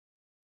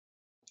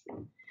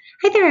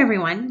Hi there,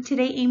 everyone.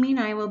 Today, Amy and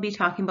I will be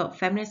talking about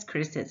feminist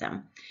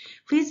criticism.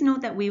 Please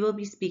note that we will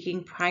be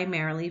speaking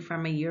primarily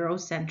from a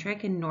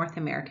Eurocentric and North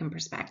American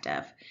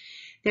perspective.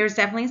 There's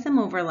definitely some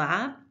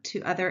overlap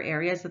to other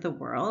areas of the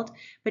world,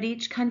 but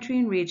each country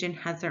and region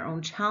has their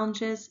own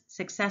challenges,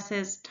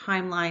 successes,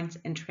 timelines,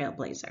 and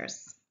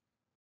trailblazers.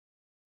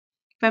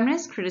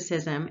 Feminist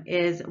criticism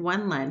is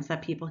one lens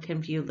that people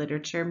can view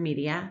literature,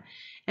 media,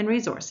 and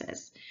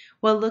resources.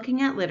 While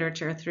looking at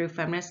literature through a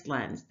feminist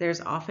lens,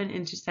 there's often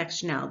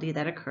intersectionality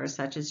that occurs,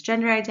 such as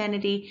gender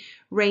identity,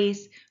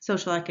 race,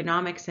 social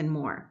economics, and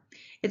more.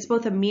 It's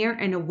both a mirror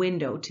and a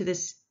window to the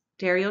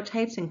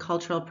stereotypes and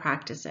cultural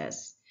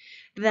practices.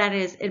 That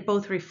is, it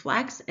both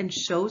reflects and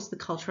shows the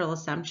cultural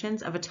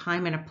assumptions of a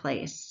time and a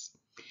place.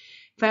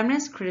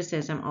 Feminist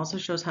criticism also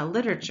shows how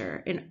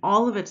literature, in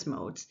all of its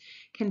modes,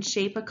 can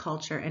shape a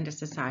culture and a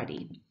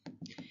society.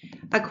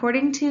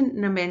 According to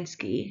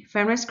Naminsky,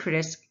 feminist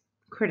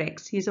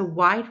critics use a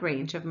wide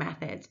range of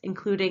methods,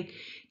 including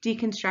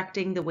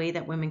deconstructing the way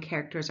that women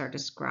characters are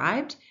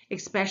described,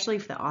 especially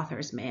if the author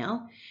is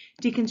male,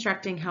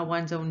 deconstructing how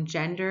one's own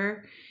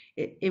gender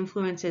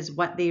influences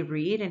what they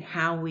read and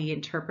how we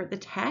interpret the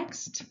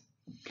text,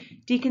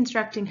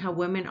 deconstructing how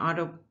women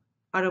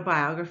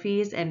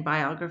autobiographies and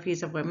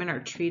biographies of women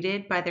are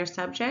treated by their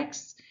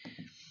subjects,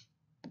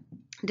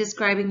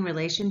 describing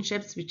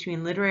relationships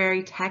between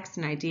literary texts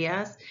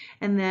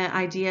and the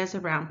ideas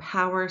around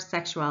power,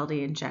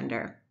 sexuality, and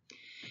gender.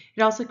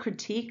 It also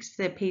critiques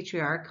the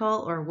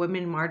patriarchal or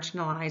women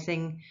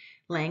marginalizing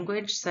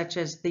language, such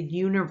as the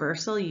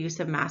universal use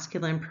of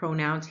masculine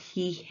pronouns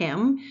he,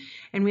 him.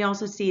 And we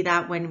also see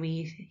that when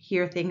we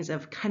hear things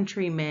of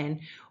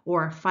countrymen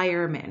or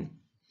firemen.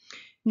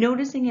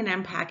 Noticing and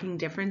unpacking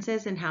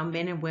differences in how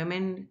men and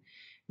women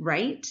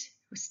write,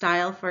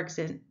 style for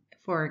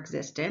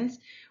existence,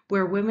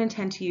 where women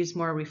tend to use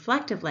more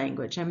reflective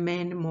language and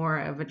men more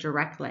of a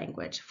direct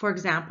language. For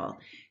example,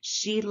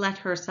 she let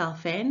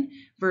herself in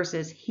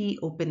versus he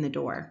opened the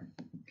door.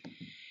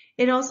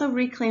 It also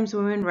reclaims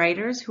women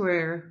writers who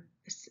are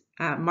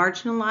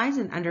marginalized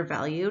and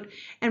undervalued,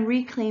 and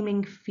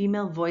reclaiming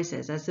female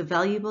voices as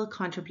valuable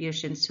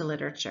contributions to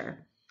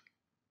literature.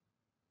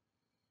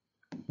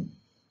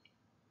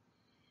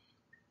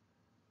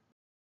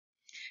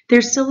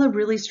 There's still a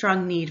really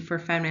strong need for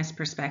feminist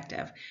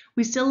perspective.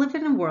 We still live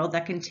in a world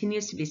that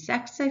continues to be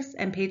sexist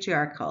and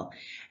patriarchal,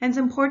 and it's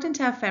important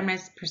to have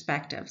feminist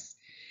perspectives.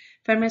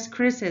 Feminist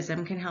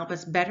criticism can help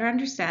us better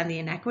understand the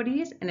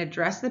inequities and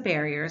address the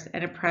barriers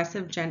and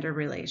oppressive gender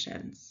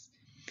relations.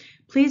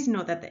 Please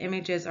note that the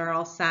images are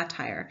all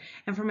satire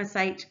and from a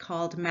site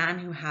called Man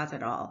Who Has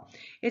It All.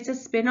 It's a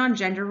spin on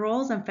gender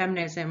roles and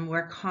feminism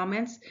where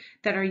comments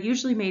that are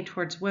usually made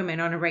towards women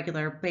on a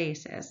regular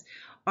basis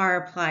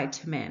are applied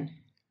to men.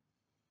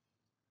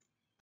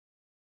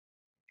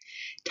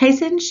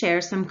 Tyson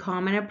shares some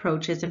common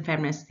approaches in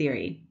feminist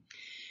theory.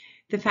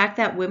 The fact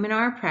that women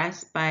are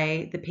oppressed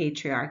by the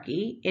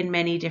patriarchy in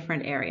many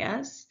different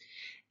areas,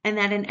 and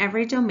that in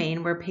every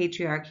domain where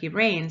patriarchy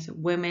reigns,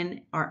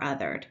 women are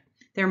othered.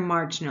 They're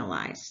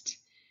marginalized.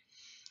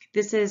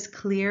 This is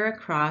clear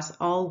across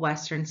all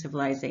Western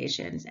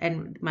civilizations,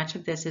 and much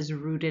of this is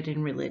rooted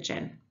in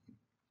religion.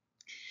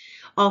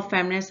 All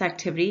feminist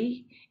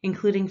activity,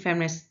 including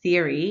feminist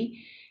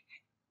theory,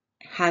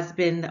 has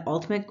been the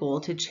ultimate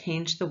goal to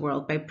change the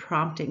world by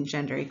prompting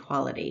gender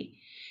equality.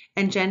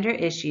 And gender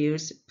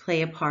issues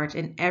play a part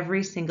in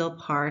every single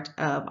part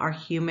of our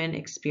human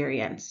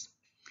experience.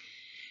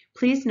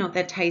 Please note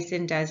that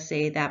Tyson does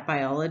say that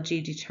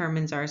biology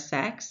determines our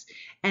sex,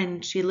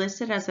 and she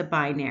lists it as a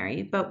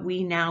binary, but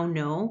we now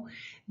know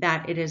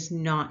that it is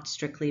not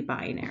strictly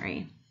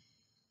binary.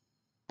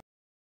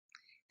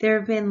 There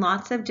have been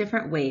lots of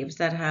different waves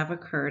that have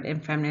occurred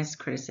in feminist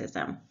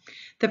criticism.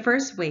 The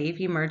first wave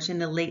emerged in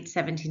the late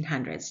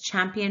 1700s,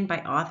 championed by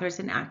authors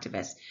and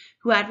activists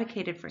who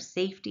advocated for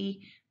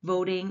safety,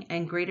 voting,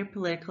 and greater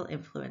political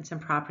influence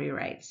and property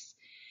rights.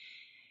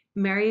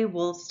 Mary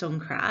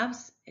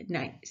Wollstonecraft's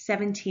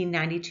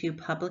 1792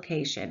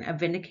 publication, A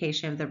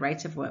Vindication of the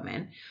Rights of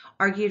Women,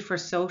 argued for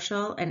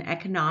social and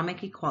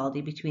economic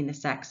equality between the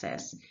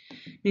sexes.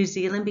 New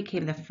Zealand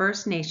became the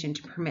first nation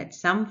to permit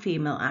some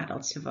female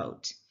adults to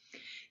vote.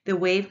 The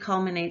wave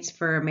culminates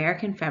for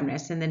American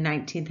feminists in the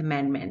 19th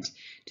Amendment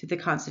to the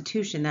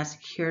Constitution that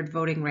secured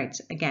voting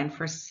rights again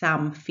for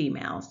some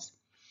females.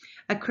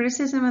 A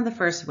criticism of the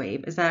first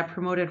wave is that it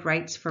promoted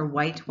rights for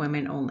white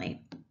women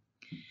only.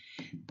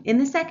 In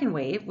the second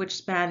wave, which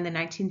spanned the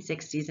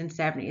 1960s and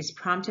 70s,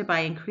 prompted by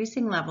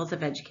increasing levels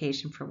of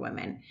education for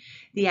women,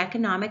 the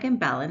economic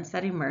imbalance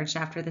that emerged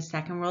after the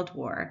Second World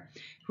War,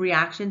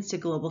 reactions to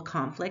global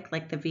conflict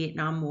like the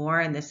Vietnam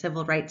War and the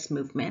Civil Rights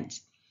Movement.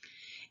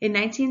 In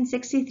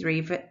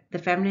 1963, The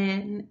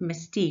Feminine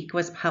Mystique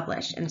was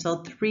published and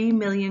sold 3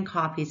 million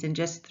copies in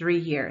just 3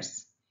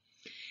 years.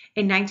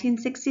 In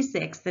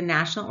 1966, the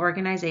National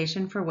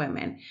Organization for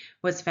Women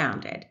was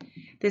founded.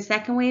 The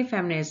second wave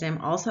feminism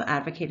also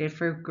advocated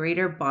for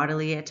greater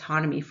bodily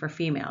autonomy for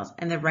females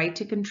and the right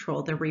to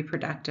control their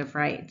reproductive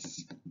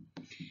rights.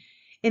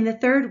 In the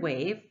third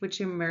wave, which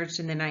emerged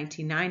in the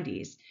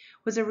 1990s,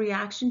 was a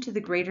reaction to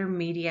the greater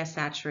media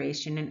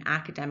saturation in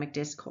academic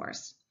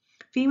discourse.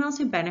 Females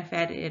who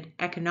benefited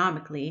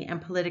economically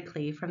and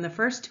politically from the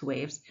first two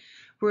waves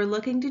were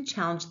looking to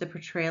challenge the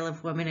portrayal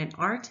of women in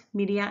art,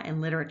 media,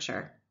 and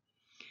literature.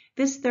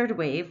 This third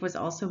wave was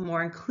also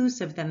more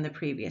inclusive than the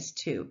previous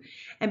two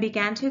and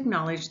began to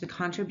acknowledge the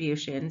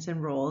contributions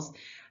and roles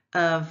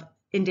of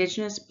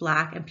Indigenous,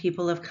 Black, and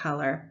people of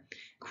color,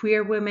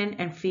 queer women,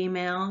 and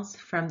females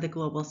from the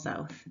Global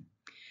South.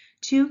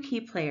 Two key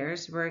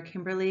players were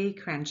Kimberly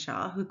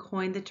Crenshaw, who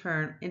coined the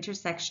term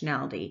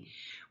intersectionality,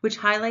 which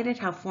highlighted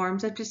how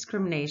forms of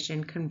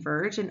discrimination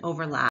converge and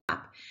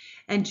overlap,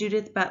 and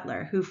Judith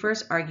Butler, who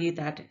first argued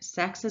that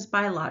sex is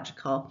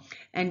biological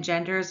and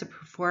gender is a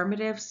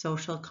performative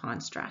social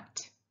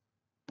construct.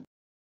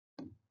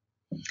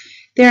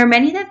 There are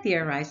many that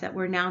theorize that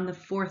we're now in the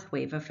fourth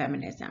wave of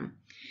feminism.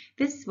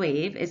 This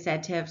wave is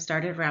said to have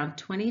started around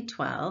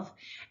 2012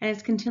 and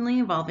is continually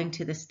evolving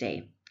to this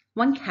day.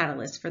 One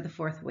catalyst for the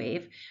fourth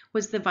wave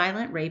was the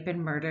violent rape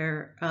and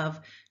murder of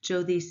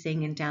Jyoti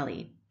Singh in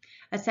Delhi.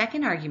 A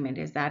second argument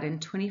is that in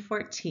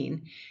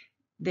 2014,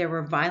 there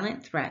were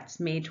violent threats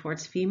made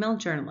towards female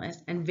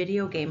journalists and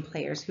video game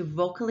players who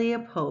vocally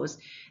opposed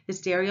the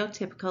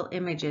stereotypical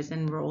images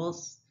and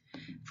roles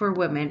for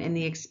women in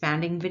the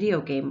expanding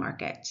video game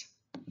market.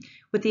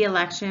 With the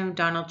election of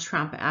Donald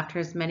Trump after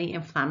his many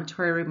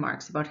inflammatory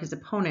remarks about his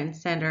opponent,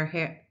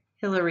 Senator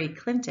Hillary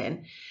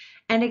Clinton,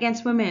 and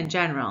against women in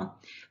general,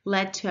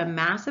 led to a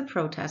massive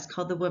protest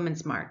called the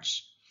Women's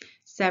March.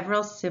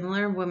 Several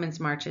similar women's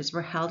marches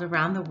were held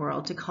around the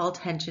world to call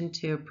attention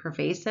to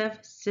pervasive,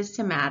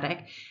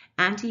 systematic,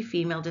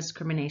 anti-female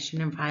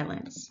discrimination and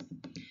violence.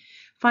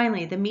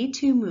 Finally, the Me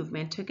Too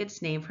movement took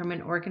its name from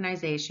an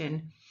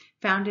organization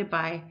founded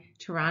by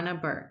Tarana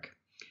Burke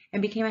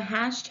and became a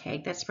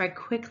hashtag that spread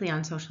quickly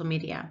on social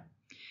media.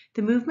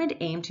 The movement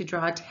aimed to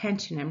draw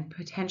attention and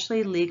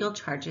potentially legal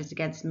charges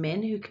against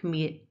men who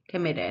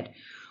committed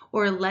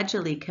or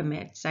allegedly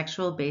commit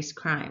sexual-based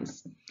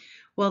crimes.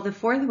 While the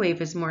fourth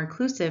wave is more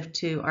inclusive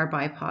to our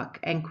BIPOC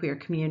and queer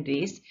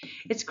communities,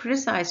 it's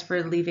criticized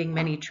for leaving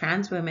many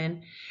trans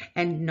women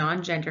and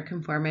non-gender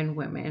conforming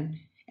women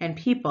and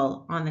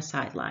people on the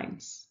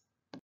sidelines.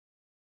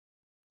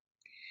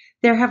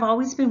 There have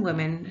always been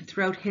women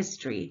throughout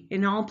history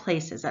in all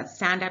places that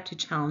stand up to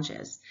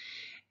challenges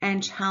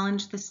and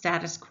challenge the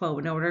status quo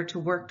in order to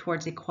work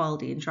towards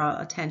equality and draw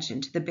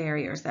attention to the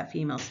barriers that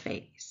females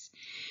face.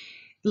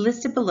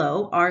 Listed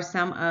below are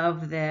some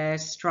of the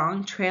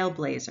strong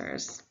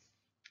trailblazers.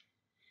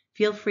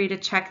 Feel free to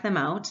check them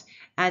out,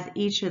 as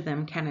each of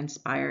them can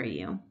inspire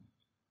you.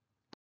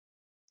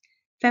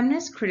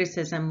 Feminist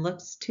criticism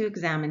looks to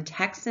examine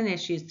texts and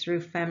issues through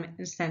a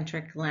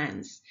feminist-centric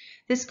lens.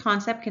 This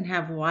concept can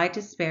have wide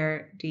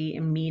disparity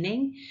in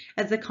meaning,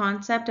 as the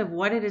concept of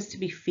what it is to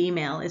be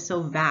female is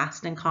so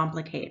vast and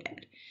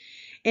complicated.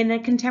 In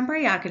a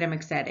contemporary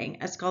academic setting,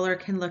 a scholar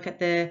can look at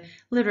the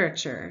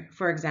literature,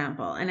 for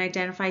example, and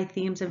identify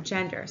themes of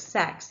gender,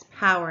 sex,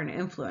 power, and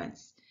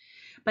influence.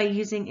 By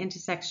using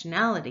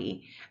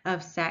intersectionality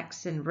of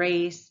sex and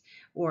race,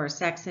 or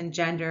sex and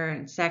gender,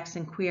 and sex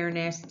and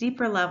queerness,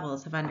 deeper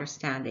levels of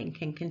understanding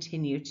can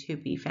continue to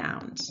be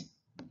found.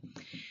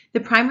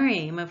 The primary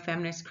aim of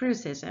feminist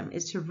criticism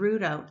is to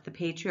root out the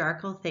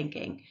patriarchal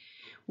thinking,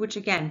 which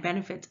again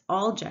benefits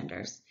all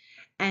genders,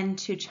 and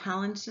to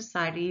challenge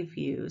society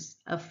views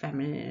of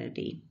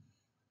femininity.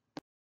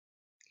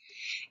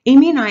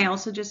 Amy and I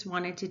also just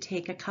wanted to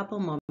take a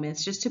couple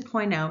moments just to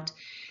point out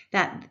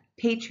that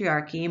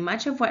patriarchy,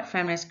 much of what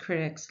feminist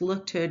critics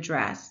look to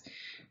address,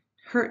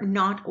 hurt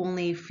not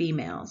only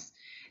females.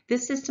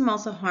 This system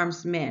also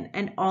harms men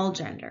and all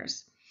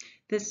genders.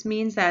 This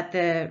means that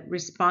the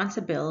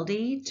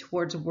responsibility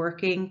towards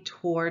working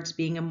towards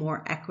being a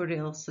more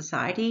equitable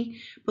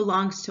society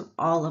belongs to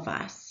all of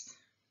us.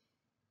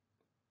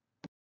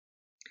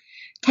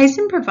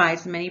 Tyson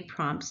provides many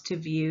prompts to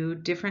view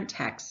different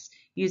texts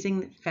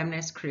using the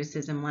feminist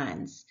criticism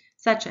lens,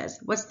 such as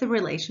what's the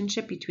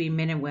relationship between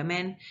men and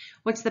women?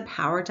 What's the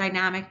power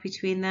dynamic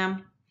between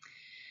them?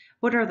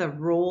 What are the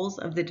roles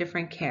of the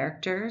different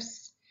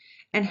characters?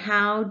 And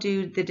how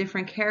do the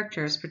different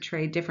characters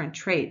portray different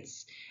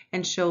traits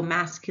and show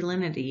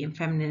masculinity and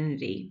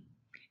femininity?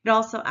 It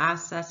also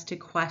asks us to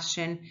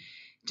question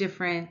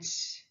different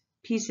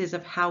pieces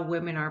of how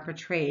women are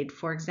portrayed.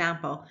 For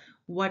example,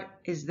 what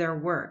is their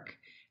work?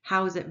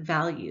 How is it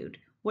valued?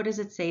 What does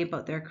it say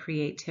about their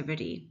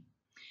creativity?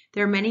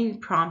 There are many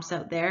prompts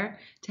out there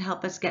to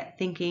help us get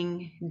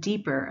thinking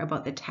deeper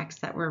about the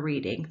text that we're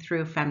reading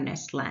through a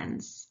feminist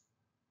lens.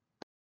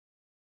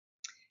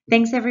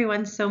 Thanks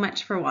everyone so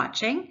much for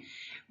watching.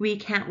 We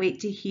can't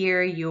wait to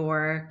hear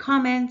your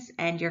comments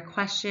and your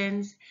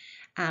questions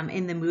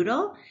in the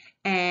Moodle,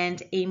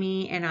 and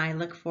Amy and I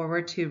look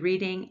forward to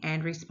reading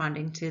and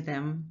responding to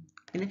them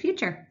in the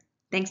future.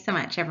 Thanks so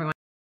much, everyone.